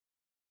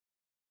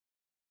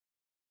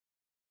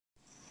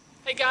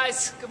Hey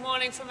guys, good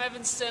morning from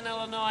Evanston,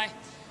 Illinois.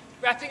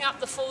 Wrapping up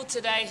the fall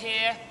today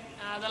here.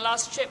 The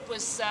last trip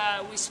was,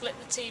 we split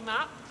the team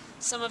up.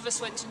 Some of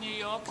us went to New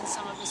York and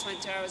some of us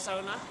went to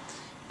Arizona.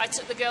 I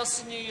took the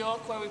girls to New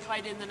York where we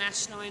played in the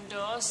national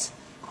indoors.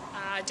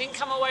 Didn't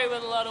come away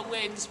with a lot of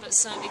wins, but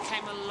certainly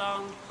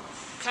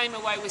came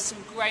away with some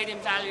great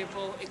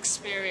invaluable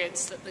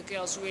experience that the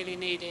girls really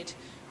needed.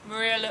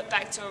 Maria looked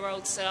back to her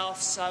old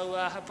self, so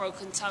her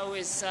broken toe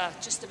is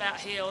just about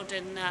healed,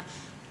 and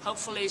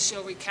hopefully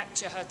she'll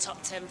recapture her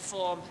top 10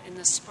 form in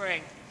the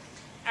spring.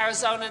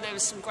 Arizona, there were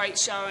some great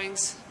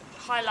showings,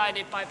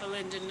 highlighted by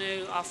Belinda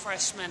New, our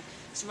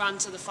freshman's run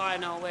to the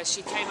final, where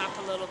she came up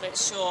a little bit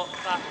short,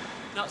 but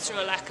not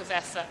through a lack of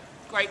effort.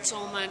 Great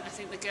tournament. I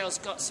think the girls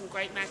got some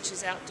great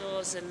matches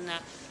outdoors and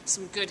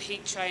some good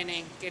heat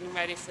training, getting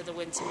ready for the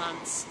winter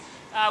months.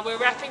 We're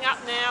wrapping up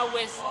now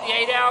with the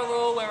 8-hour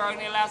rule. We're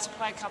only allowed to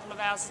play a couple of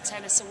hours of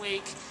tennis a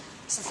week.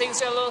 So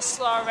things are a little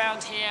slow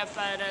around here,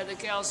 but the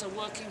girls are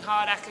working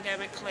hard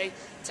academically,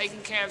 taking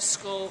care of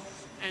school,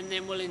 and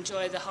then we'll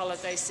enjoy the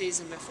holiday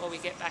season before we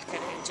get back at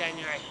it in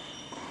January.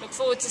 Look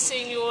forward to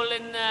seeing you all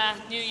in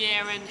New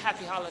Year, and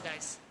happy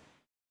holidays.